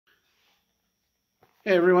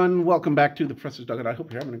Hey everyone, welcome back to the Professor's Dugout. I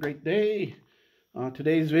hope you're having a great day.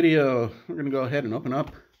 Today's video, we're going to go ahead and open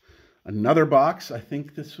up another box. I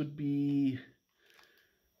think this would be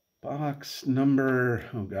box number,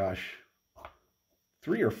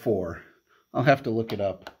 3 or 4. I'll have to look it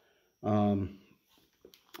up. Of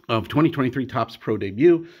 2023 Topps Pro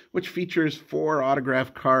Debut, which features 4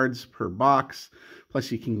 autograph cards per box.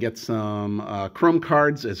 Plus you can get some Chrome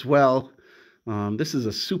cards as well. This is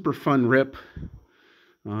a super fun rip.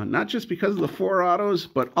 Not just because of the 4 autos,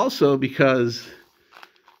 but also because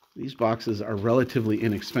these boxes are relatively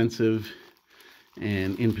inexpensive.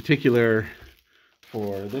 And in particular,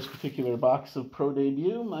 for this particular box of Pro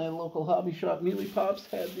Debut, my local hobby shop, Mealy Pops,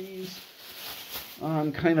 had these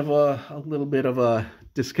on kind of a little bit of a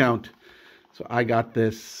discount. So I got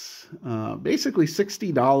this basically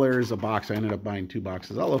 $60 a box. I ended up buying 2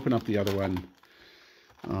 boxes. I'll open up the other one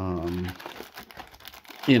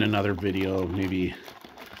in another video, maybe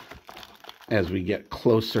as we get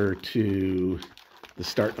closer to the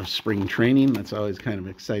start of spring training. That's always kind of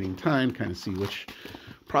an exciting time, kind of see which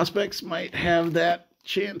prospects might have that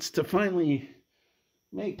chance to finally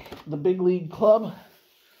make the big league club.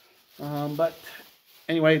 But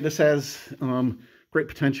anyway, this has great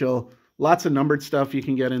potential. Lots of numbered stuff you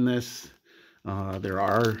can get in this. There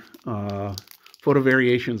are photo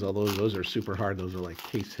variations, although those are super hard. Those are like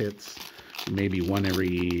case hits, maybe one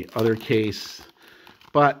every other case.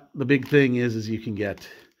 But the big thing is you can get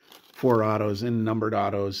 4 autos and numbered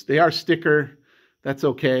autos. They are sticker. That's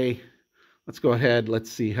okay. Let's go ahead.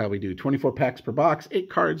 Let's see how we do. 24 packs per box, 8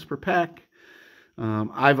 cards per pack.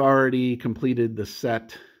 I've already completed the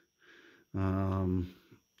set. The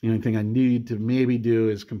only thing I need to maybe do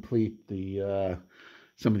is complete the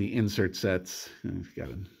some of the insert sets. I've got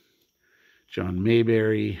a John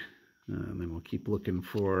Mayberry. And then we'll keep looking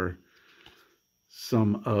for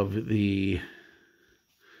some of the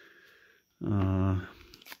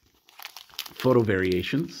photo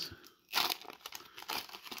variations.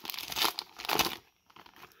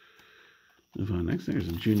 Move on next. There's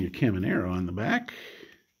a Junior Caminero on the back.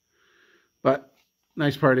 But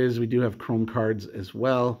nice part is we do have Chrome cards as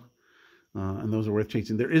well, and those are worth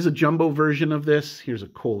chasing. There is a jumbo version of this. Here's a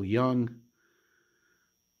Cole Young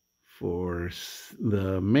for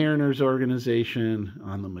the Mariners organization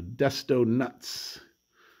on the Modesto Nuts.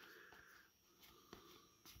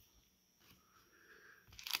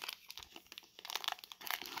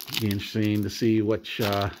 Be interesting to see which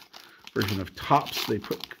version of Topps they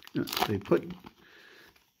put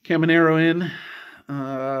Caminero in,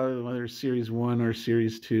 whether Series 1 or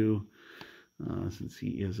Series 2, since he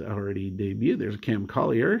is already debuted. There's a Cam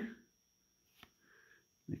Collier,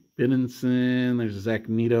 Nick Binnenson, there's Zach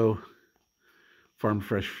Neto, Farm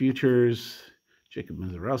Fresh Futures, Jacob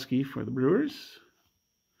Misiorowski for the Brewers,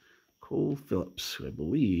 Cole Phillips, who I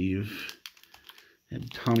believe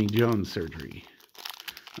had Tommy John surgery.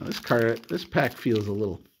 Now this pack feels a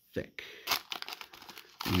little thick.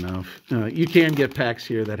 You know, you can get packs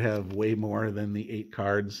here that have way more than the 8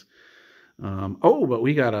 cards. But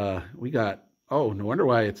we got oh, no wonder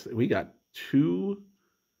why we got 2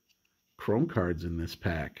 Chrome cards in this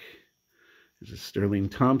pack. There's a Sterling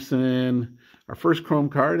Thompson, our first Chrome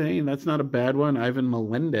card. Hey, that's not a bad one. Ivan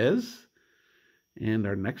Melendez. And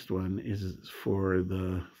our next one is for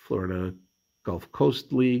the Florida Gulf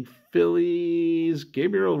Coast League Phillies,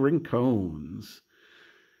 Gabriel Rincones.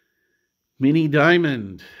 Mini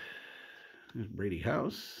Diamond. There's Brady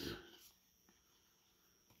House.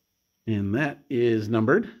 And that is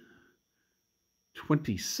numbered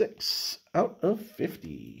 26 out of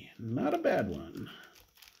 50. Not a bad one.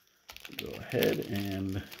 Go ahead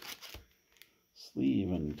and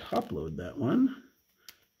sleeve and top load that one.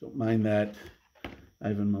 Don't mind that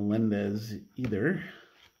Ivan Melendez either.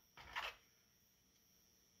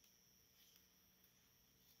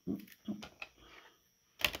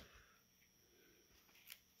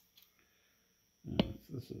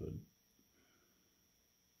 This is a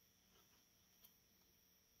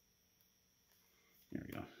there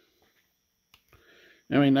we go.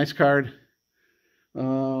 Anyway, nice card.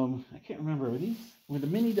 I can't remember, were the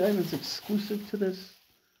mini diamonds exclusive to this?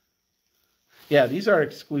 Yeah, these are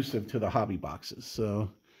exclusive to the hobby boxes. So,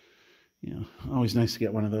 you know, always nice to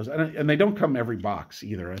get one of those. And they don't come every box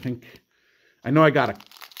either. I know I got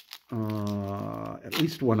at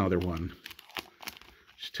least one other one,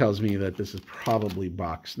 which tells me that this is probably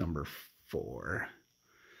box number 4.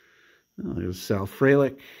 Oh, there's Sal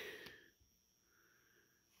Frelick.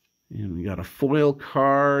 And we got a foil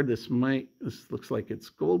card. This looks like it's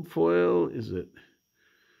gold foil. It's an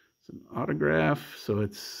autograph. So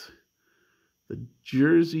it's the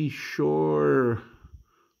Jersey Shore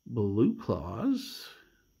Blue Claws.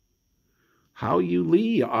 Howie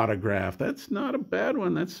Lee autograph. That's not a bad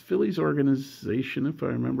one. That's Phillies organization, if I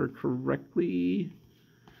remember correctly.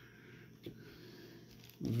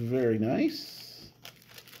 Very nice.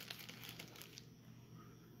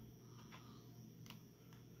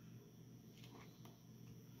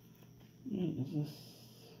 Is this?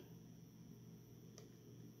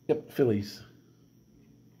 Yep, Phillies.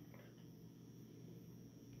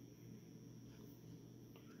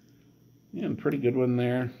 Yeah, pretty good one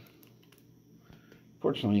there.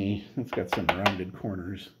 Fortunately, it's got some rounded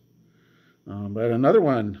corners. But another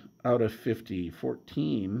one out of 50,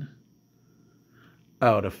 14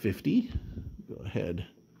 out of 50. Go ahead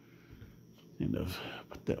and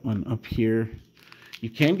put that one up here. You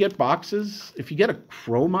can get boxes. If you get a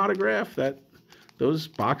chrome autograph, those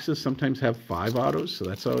boxes sometimes have 5 autos, so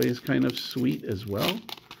that's always kind of sweet as well.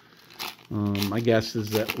 My guess is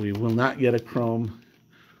that we will not get a chrome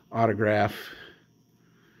autograph.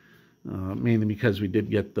 Mainly because we did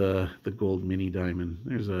get the gold mini diamond.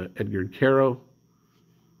 There's a Edgar Caro.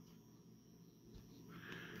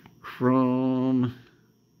 Chrome.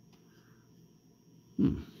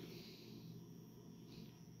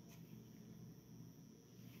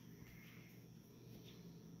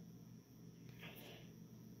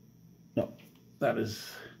 No, that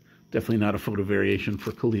is definitely not a photo variation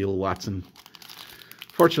for Khalil Watson.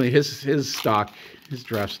 Fortunately, his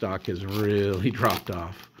draft stock has really dropped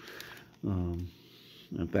off.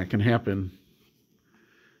 If that can happen.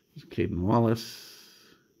 There's Caden Wallace.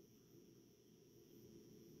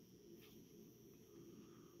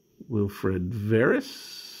 Wilfred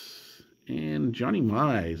Veras. And Johnny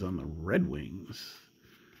Mize on the Red Wings.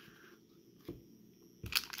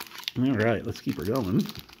 All right, let's keep her going.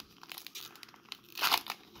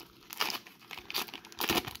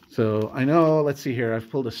 So I know, let's see here,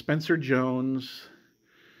 I've pulled a Spencer Jones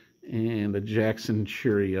and a Jackson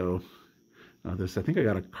Churio. I think I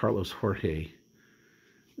got a Carlos Jorge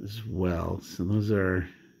as well. So those are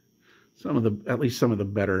at least some of the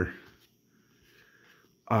better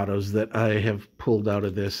autos that I have pulled out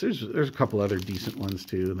of this. There's a couple other decent ones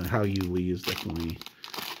too. The Howie Lee is definitely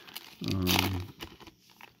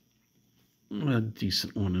a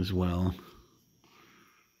decent one as well.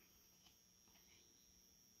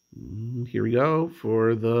 Here we go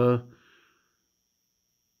for the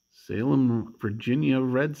Salem, Virginia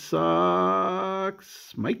Red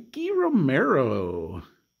Sox, Mikey Romero.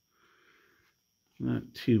 Not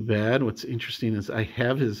too bad. What's interesting is I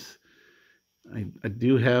have his, I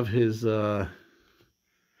do have his auto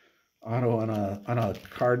on a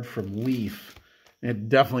card from Leaf. It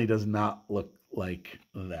definitely does not look like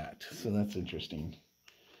that. So that's interesting.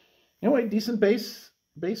 Anyway, decent base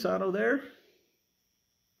auto there.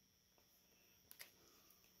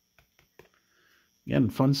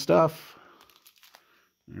 Again, fun stuff.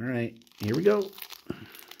 All right, here we go.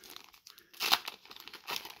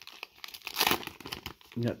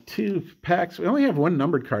 We got 2 packs. We only have 1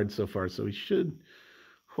 numbered card so far, so we should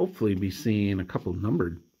hopefully be seeing a couple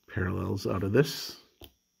numbered parallels out of this.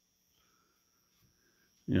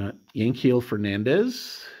 You got Yankiel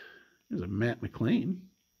Fernandez. There's a Matt McLean.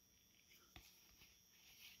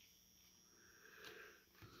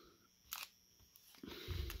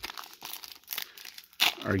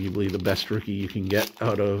 Arguably the best rookie you can get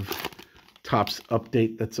out of Topps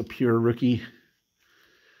Update. That's a pure rookie.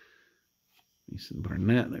 Mason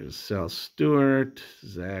Barnett. There's Sal Stewart.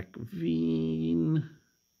 Zach Veen.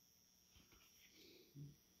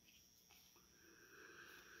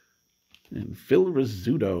 And Phil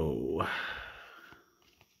Rizzuto.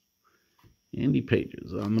 Andy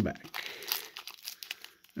Pages on the back.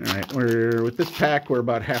 All right, with this pack, we're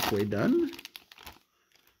about halfway done.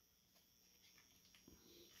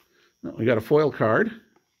 We got a foil card.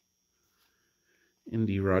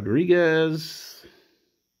 Indy Rodriguez.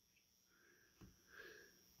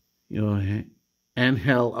 Angel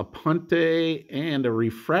Aponte. And a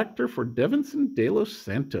refractor for Devinson De Los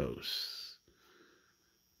Santos.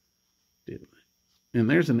 And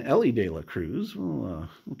there's an Ellie De La Cruz. We'll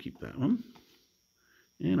keep that one.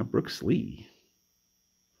 And a Brooks Lee.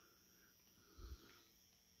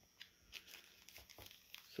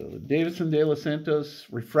 So the Devinson De Los Santos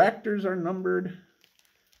refractors are numbered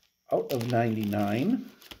out of 99.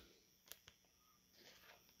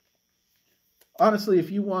 Honestly, if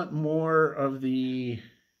you want more of the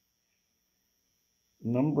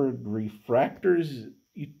numbered refractors,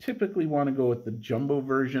 you typically want to go with the jumbo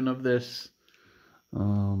version of this.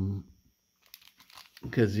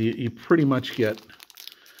 Because you pretty much get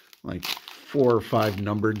like 4 or 5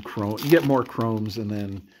 numbered chrome. You get more chromes, and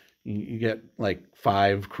then you get like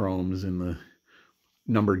 5 chromes in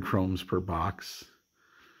numbered chromes per box.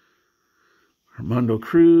 Armando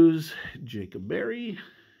Cruz, Jacob Berry.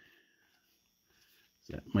 Is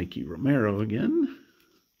that Mikey Romero again?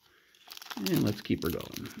 And let's keep her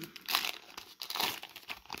going.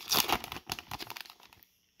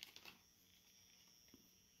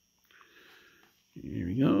 Here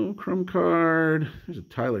we go, chrome card. There's a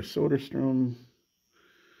Tyler Soderstrom.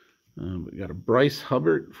 We got a Bryce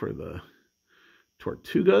Hubbard for the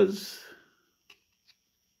Tortugas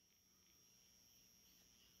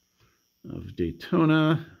of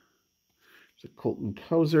Daytona. There's a Colton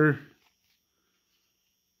Cowser.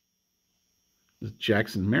 There's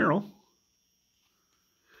Jackson Merrill.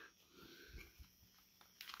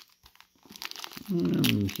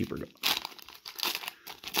 And keep her going.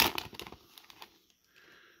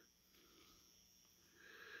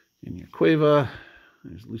 Enya Cueva.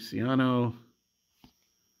 There's Luciano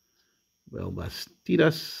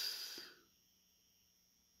Belbastidas.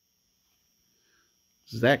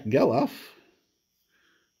 Zach Geloff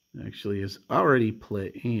actually is already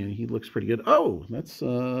playing. He looks pretty good. Oh, that's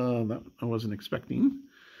that I wasn't expecting.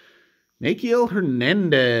 Nakiel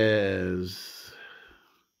Hernandez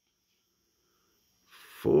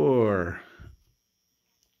for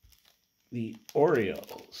the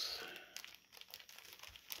Orioles.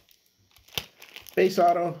 Base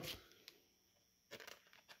auto.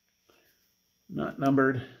 Not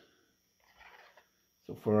numbered.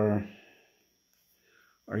 So far,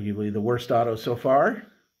 arguably the worst auto so far.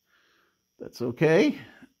 That's okay.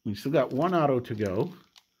 We still got one auto to go.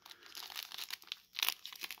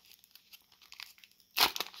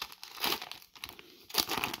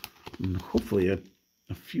 And hopefully a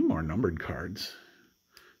few more numbered cards.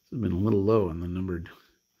 This has been a little low on the numbered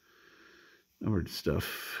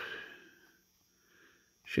stuff.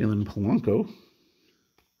 Shaylen Polanco,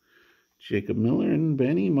 Jacob Miller, and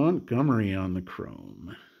Benny Montgomery on the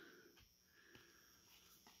chrome.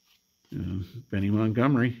 Benny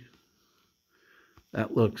Montgomery.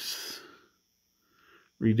 That looks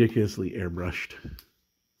ridiculously airbrushed.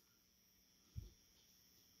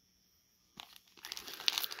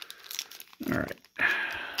 All right.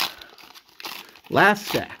 Last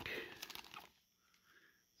stack.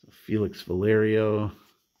 So Felix Valerio,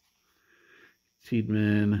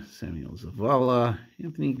 Tiedemann, Samuel Zavala,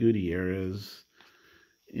 Anthony Gutierrez,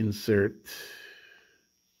 insert.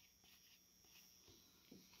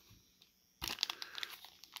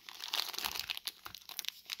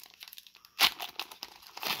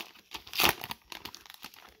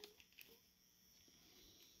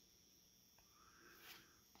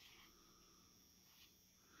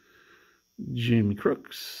 Jamie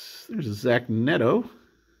Crooks. There's a Zach Neto.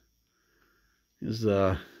 Is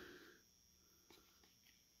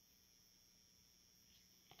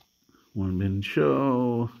One Min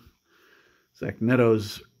Show. Zach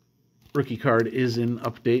Neto's rookie card is in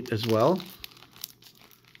update as well.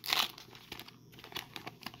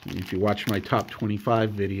 And if you watch my top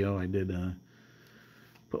 25 video, I did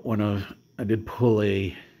pull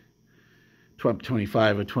a top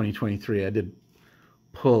 25 of 2023. I did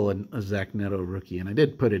pull a Zach Neto rookie, and I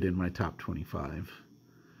did put it in my top 25.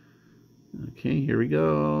 Okay, here we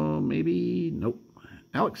go. Maybe, nope.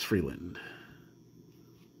 Alex Freeland.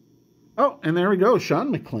 Oh, and there we go,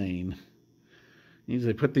 Sean McClain.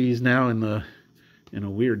 Usually I put these now in a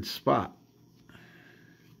weird spot.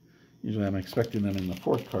 Usually I'm expecting them in the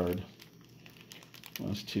fourth card.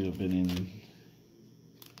 Those two have been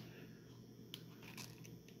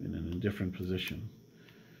in a different position.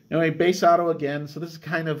 Anyway, base auto again. So this is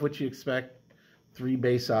kind of what you expect. 3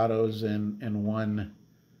 base autos and 1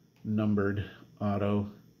 numbered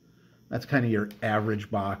auto. That's kind of your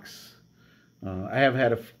average box. I have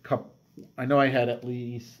had a couple. I know I had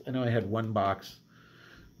 1 box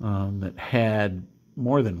that had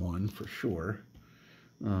more than 1 for sure,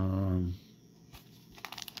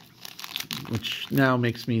 which now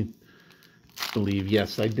makes me believe,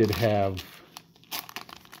 yes, I did have.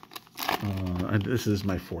 This is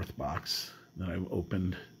my 4th box that I've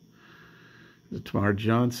opened. Tamar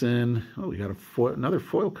Johnson. Oh, we got another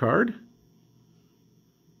foil card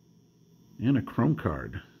and a chrome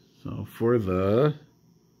card. So for the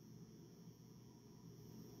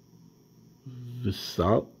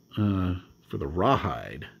for the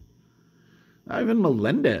Rawhide, Ivan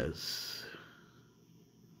Melendez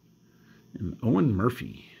and Owen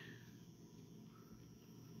Murphy.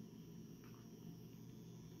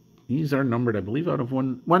 These are numbered, I believe, out of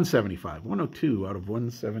 175. 102 out of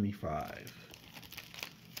 175.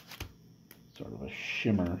 Sort of a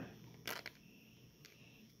shimmer.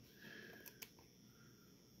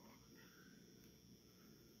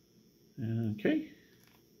 Okay.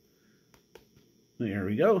 There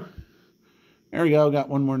we go. There we go. Got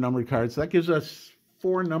one more numbered card. So that gives us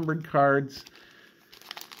 4 numbered cards,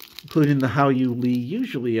 including the Hao Yu Lee.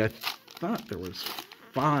 Usually I thought there was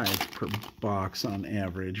 5 per box on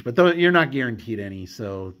average, but though you're not guaranteed any,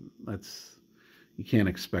 so you can't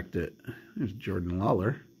expect it. There's Jordan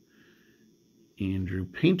Lawler, Andrew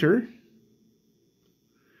Painter,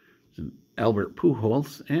 an Albert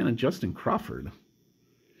Pujols, and a Justin Crawford.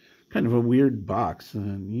 Kind of a weird box.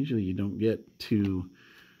 Usually you don't get 2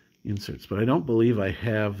 inserts, but I don't believe I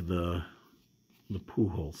have the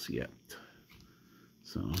Pujols yet.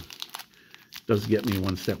 So it does get me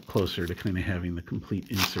one step closer to kind of having the complete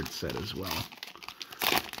insert set as well.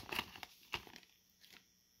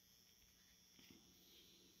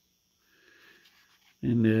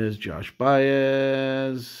 And there's Josh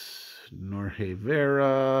Baez, Norge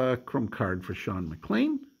Vera, chrome card for Sean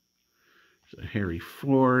McClain. There's a Harry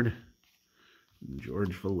Ford, and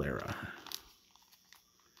George Valera.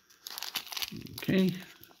 Okay,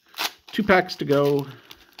 2 packs to go.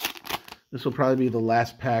 This will probably be the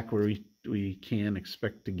last pack where we can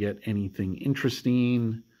expect to get anything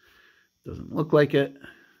interesting. Doesn't look like it.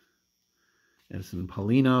 Edison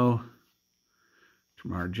Paulino,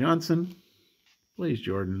 Tamar Johnson, Blaze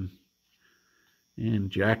Jordan, and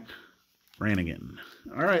Jack Brannigan.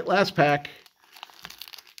 All right, last pack.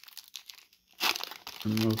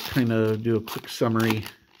 And we'll kind of do a quick summary.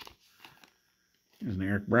 There's an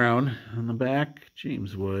Eric Brown on the back,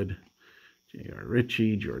 James Wood, J.R.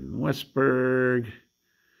 Ritchie, Jordan Westberg.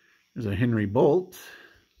 There's a Henry Bolt,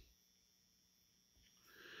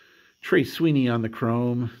 Trey Sweeney on the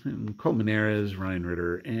chrome, and Coleman Ayres, Ryan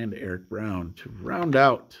Ritter, and Eric Brown to round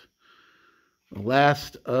out the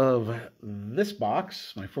last of this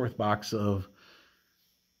box, my 4th box of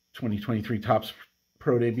 2023 Topps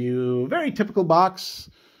Pro Debut. Very typical box.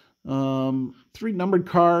 3 numbered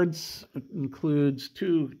cards. It includes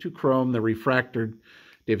two chrome, the refractor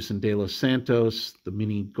Davison De Los Santos, the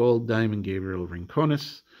mini gold diamond Gabriel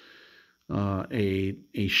Rincones,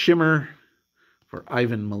 a shimmer for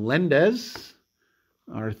Ivan Melendez,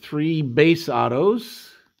 our 3 base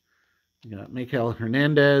autos. We got Miguel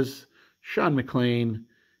Hernandez, Sean McClain,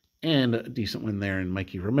 and a decent one there in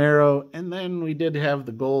Mikey Romero. And then we did have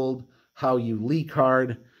the gold Hao Yu Lee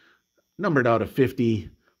card, numbered out of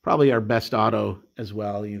 50. Probably our best auto as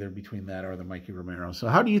well, either between that or the Mikey Romero. So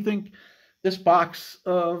how do you think this box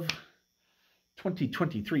of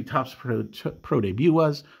 2023 Topps Pro Debut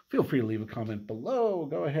was? Feel free to leave a comment below.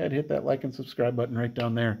 Go ahead, hit that like and subscribe button right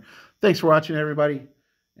down there. Thanks for watching, everybody,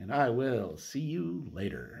 and I will see you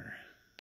later.